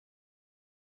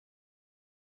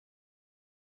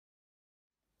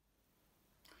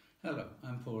Hello,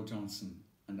 I'm Paul Johnson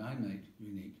and I make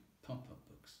unique pop-up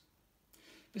books.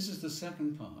 This is the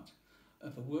second part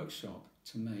of a workshop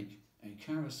to make a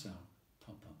carousel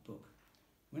pop-up book.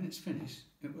 When it's finished,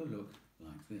 it will look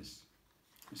like this.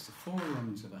 It's the 4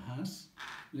 rooms of a house: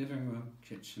 living room,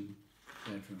 kitchen,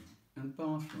 bedroom and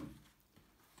bathroom.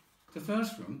 The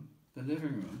first room, the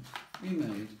living room, we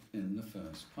made in the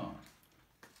first part.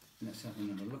 Let's have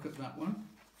another look at that one.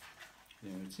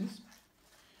 There it is.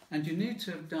 And you need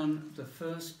to have done the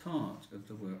first part of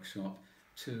the workshop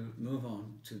to move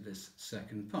on to this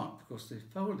second part, because the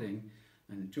folding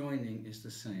and joining is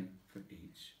the same for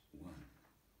each one.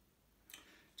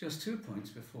 Just 2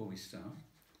 points before we start.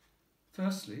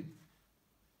 Firstly,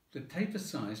 the paper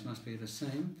size must be the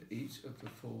same for each of the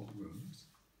 4 rooms.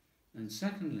 And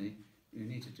secondly, you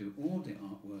need to do all the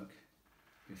artwork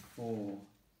before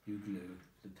you glue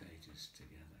the pages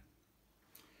together.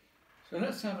 So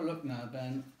let's have a look now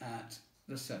then at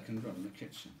the second room, the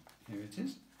kitchen. Here it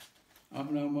is.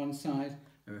 Oven on one side,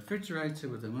 a refrigerator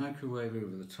with a microwave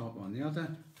over the top on the other,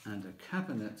 and a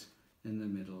cabinet in the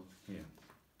middle here.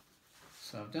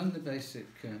 So I've done the basic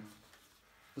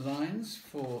lines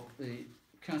for the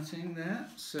cutting there.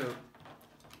 So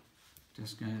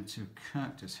just going to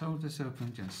cut, just hold this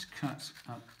open, just cut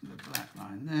up the black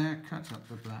line there, cut up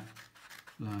the black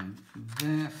line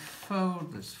there,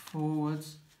 fold this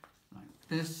forwards like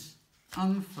this,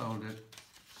 unfold it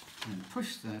and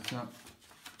push that up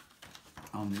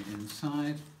on the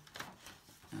inside,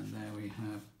 and there we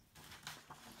have,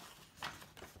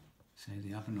 say,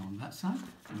 the oven on that side.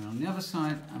 And on the other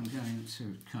side I'm going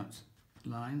to cut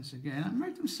lines again. I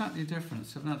made them slightly different,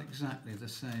 so not exactly the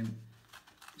same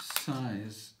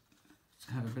size,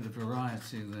 to have a bit of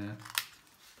variety there.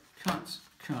 Cut,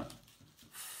 cut,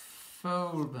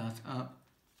 fold that up,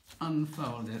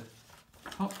 unfold it,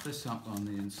 pop this up on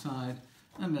the inside,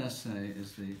 and there, say,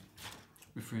 is the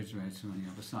refrigerator on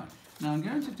the other side. Now I'm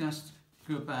going to just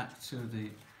go back to the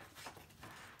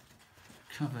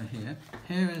cover here.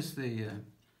 Here is the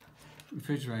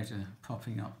refrigerator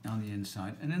popping up on the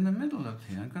inside, and in the middle of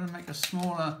here I'm going to make a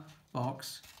smaller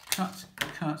box, cut,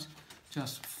 cut,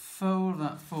 just fold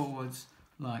that forwards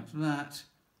like that,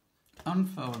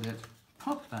 unfold it,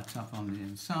 pop that up on the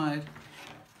inside,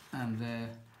 and there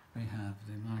we have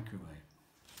the microwave.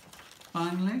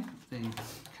 Finally, the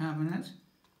cabinet,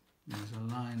 there's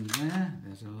a line there,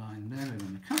 there's a line there, we're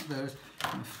going to cut those,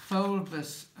 and fold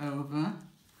this over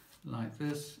like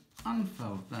this,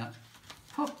 unfold that,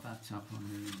 pop that up on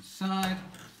the inside,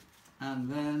 and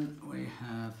then we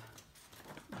have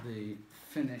the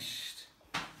finished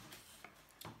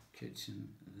kitchen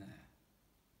there.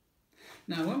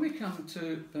 Now when we come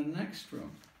to the next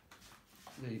room,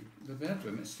 the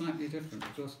bedroom, it's slightly different,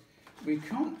 because we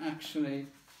can't actually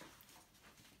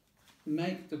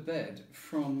make the bed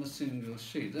from the single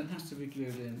sheet. That has to be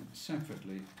glued in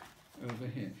separately over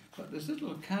here. But this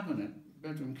little cabinet,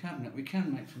 bedroom cabinet, we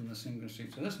can make from the single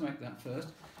sheet. So let's make that first.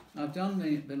 I've done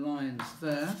the lines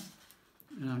there,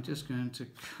 and I'm just going to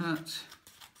cut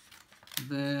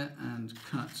there and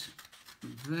cut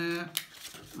there.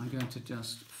 I'm going to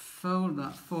just fold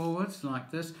that forwards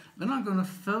like this. Then I'm going to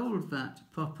fold that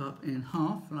pop-up in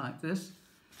half like this.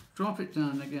 Drop it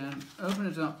down again, open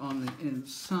it up on the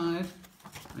inside.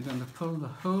 I'm going to pull the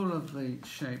whole of the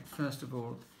shape first of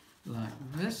all like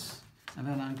this, and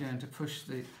then I'm going to push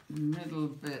the middle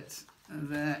bit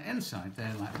there inside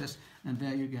there like this, and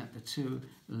there you get the 2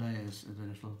 layers of the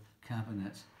little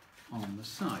cabinet on the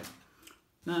side.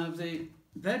 Now the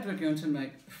bed we're going to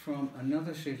make from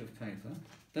another sheet of paper.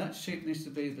 That sheet needs to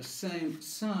be the same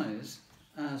size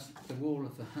as the wall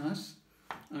of the house.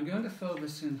 I'm going to fold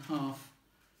this in half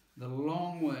the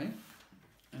long way,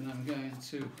 and I'm going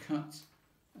to cut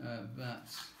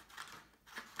that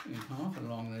in half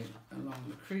along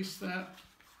the crease there.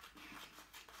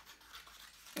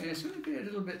 It's going to be a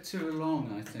little bit too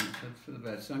long, I think, for the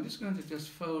bed, so I'm just going to just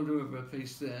fold over a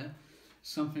piece there,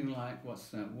 something like, what's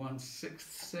that, 1/6,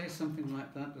 say, something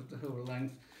like that of the whole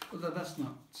length, although that's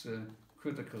not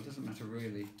critical, it doesn't matter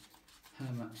really how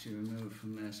much you remove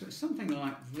from there. So it's something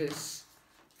like this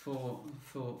for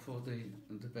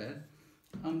the bed.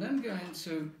 I'm then going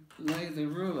to lay the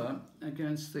ruler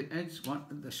against the edge,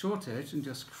 the short edge, and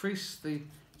just crease the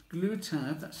glue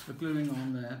tab, that's for gluing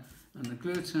on there, and the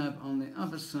glue tab on the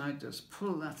other side, just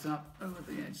pull that up over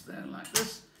the edge there like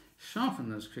this,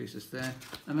 sharpen those creases there,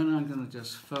 and then I'm going to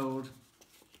just fold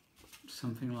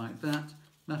something like that.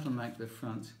 That'll make the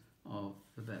front of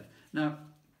the bed. Now,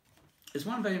 there's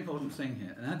one very important thing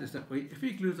here, and that is that if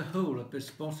we glue the whole of this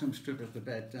bottom strip of the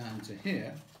bed down to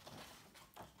here,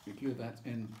 we glue that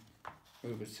in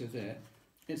over to there,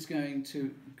 it's going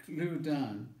to glue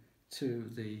down to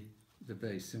the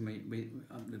base, and we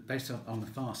the base on the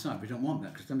far side. We don't want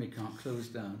that because then we can't close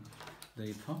down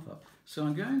the pop-up. So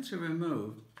I'm going to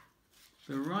remove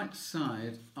the right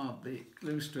side of the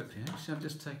glue strip here. So I've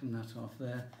just taken that off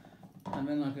there, and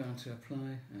then I'm going to apply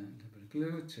a little bit of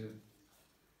glue to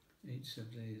each of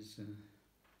these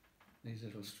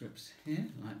little strips here,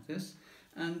 like this,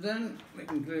 and then we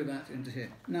can glue that into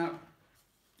here. Now,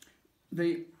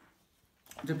 the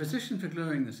position for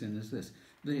gluing this in is this.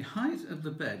 The height of the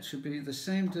bed should be the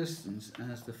same distance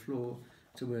as the floor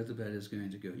to where the bed is going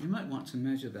to go. You might want to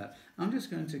measure that. I'm just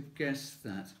going to guess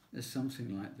that is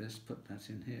something like this, put that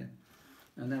in here.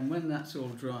 And then when that's all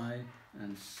dry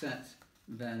and set,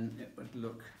 then it would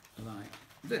look like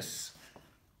this.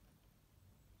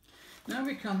 Now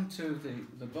we come to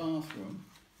the bathroom,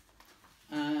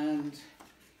 and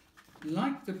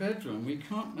like the bedroom, we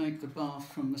can't make the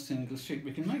bath from a single sheet.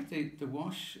 We can make the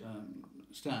wash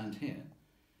stand here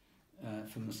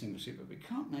from the single sheet, but we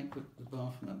can't make the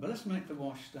bath from that. But let's make the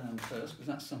wash stand first, because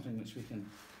that's something which we can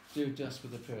do just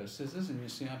with a pair of scissors. And you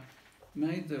see I've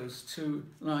made those two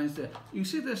lines there. You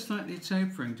see they're slightly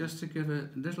tapering just to give a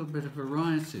little bit of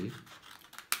variety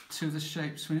to the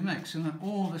shapes we make, so that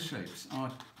all the shapes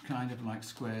are kind of like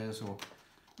squares or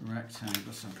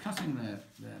rectangles. So I'm cutting there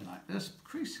like this,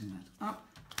 creasing that up,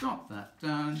 drop that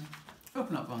down,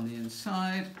 open up on the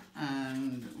inside,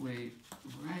 and we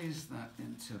raise that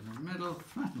into the middle,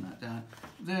 flatten that down.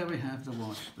 There we have the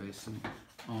wash basin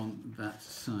on that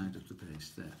side of the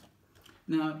base there.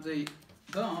 Now the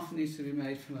bath needs to be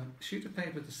made from a sheet of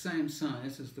paper the same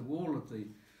size as the wall of the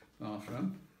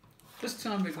bathroom. This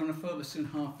time we're going to fold this in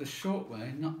half the short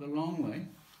way, not the long way.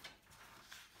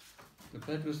 The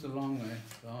bed was the long way,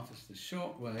 the bath is the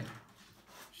short way.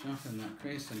 Sharpen that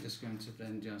crease. I'm just going to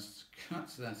then just cut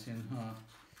that in half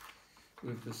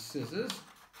with the scissors.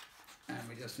 And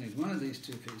we just need one of these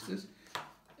two pieces.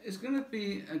 It's going to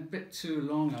be a bit too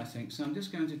long, I think, so I'm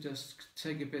just going to just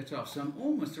take a bit off. So I'm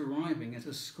almost arriving at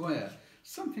a square,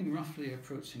 something roughly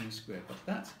approaching a square, but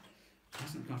that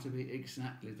hasn't got to be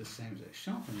exactly the same. So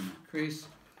sharpen that crease,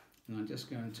 and I'm just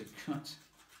going to cut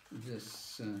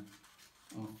this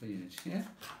off the edge here.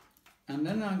 And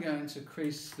then I'm going to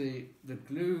crease the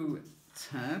glue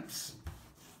tabs.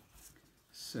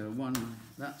 So one on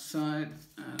that side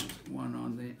and one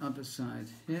on the other side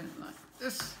here, like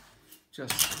this.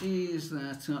 Just ease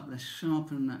that up, let's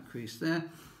sharpen that crease there.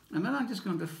 And then I'm just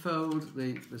going to fold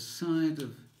the side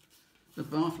of the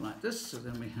bath like this, so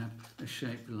then we have a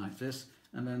shape like this.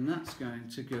 And then that's going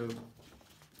to go,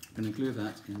 I'm going to glue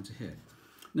that into here.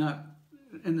 Now,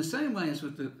 in the same way as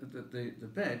with the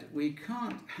bed, we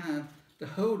can't have the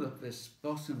whole of this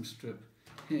bottom strip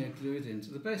here glued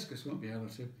into the base, because we won't be able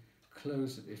to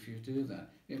close it if you do that.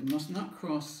 It must not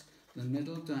cross the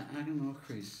middle diagonal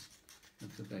crease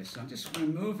of the base. So I'm just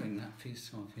removing that piece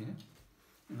off here,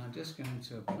 and I'm just going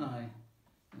to apply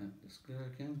this glue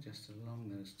again, just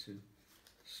along those two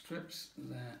strips,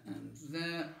 there and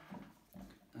there.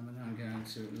 And then I'm going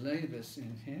to lay this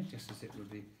in here, just as it would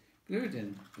be glued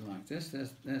in like this.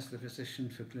 There's the position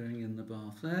for gluing in the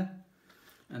bath there.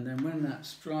 And then when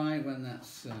that's dry, when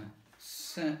that's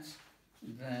set,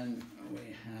 then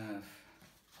we have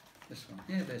this one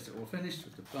here. There's it all finished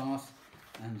with the bath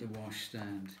and the wash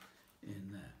stand in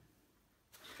there.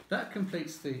 That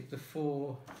completes the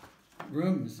 4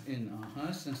 rooms in our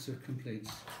house, and so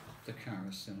completes the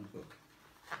Carousel book.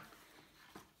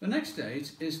 The next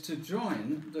stage is to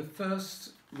join the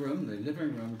first room, the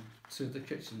living room, to the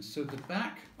kitchen. So the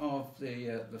back of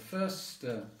the first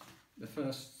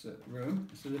room,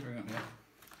 it's the living room here,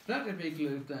 that would be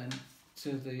glued then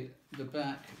to the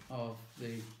back of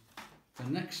the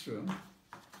next room.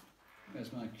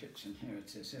 There's my kitchen, here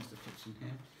it is, here's the kitchen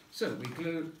here. So we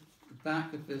glue the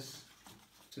back of this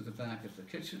to the back of the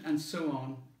kitchen, and so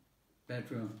on,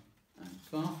 bedroom and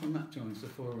bathroom. That joins the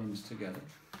 4 rooms together.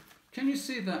 Can you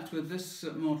see that with this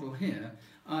model here?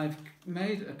 I've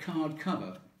made a card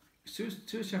cover,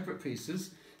 two separate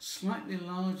pieces, slightly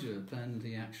larger than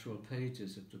the actual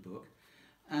pages of the book,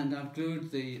 and I've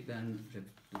glued the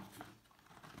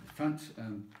front,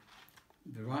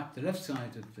 the left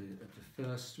side of the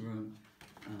first room,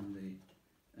 and the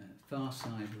far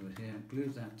side over here.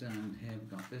 Glued that down here.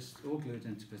 We've got this all glued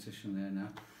into position there now,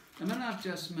 and then I've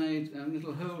just made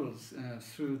little holes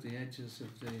through the edges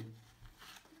of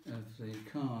the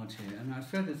card here, and I've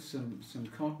threaded some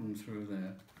cotton through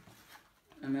there.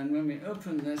 And then when we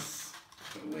open this,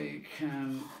 we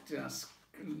can just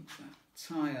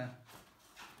tie a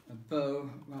bow,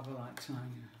 rather like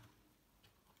tying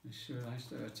a shoelace.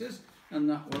 There it is, and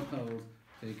that will hold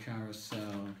the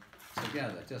carousel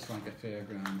together, just like a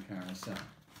fairground carousel.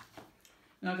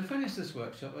 Now, to finish this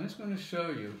workshop, I'm just going to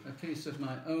show you a piece of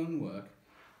my own work,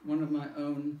 one of my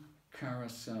own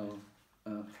Carousel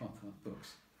pop-up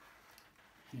books.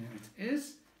 Here it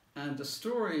is, and the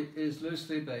story is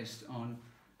loosely based on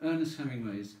Ernest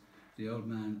Hemingway's The Old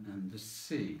Man and the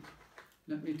Sea.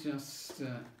 Let me just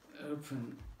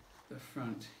open the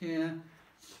front here,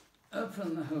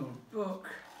 open the whole book,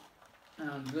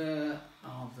 and there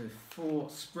are the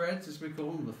 4 spreads, as we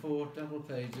call them, the 4 double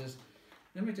pages.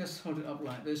 Let me just hold it up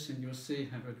like this and you'll see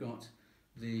how I've got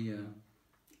the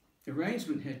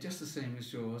arrangement here just the same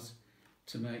as yours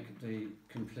to make the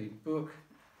complete book.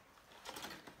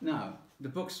 Now, the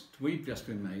books we've just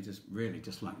been made is really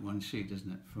just like one sheet,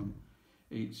 isn't it, from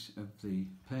each of the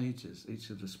pages, each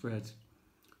of the spreads.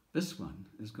 This one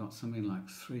has got something like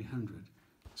 300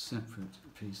 separate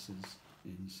pieces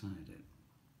inside it.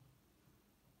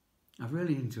 I've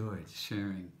really enjoyed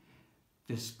sharing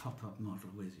this pop-up model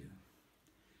with you,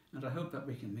 and I hope that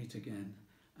we can meet again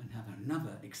and have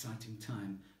another exciting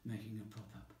time making a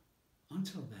pop-up.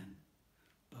 Until then.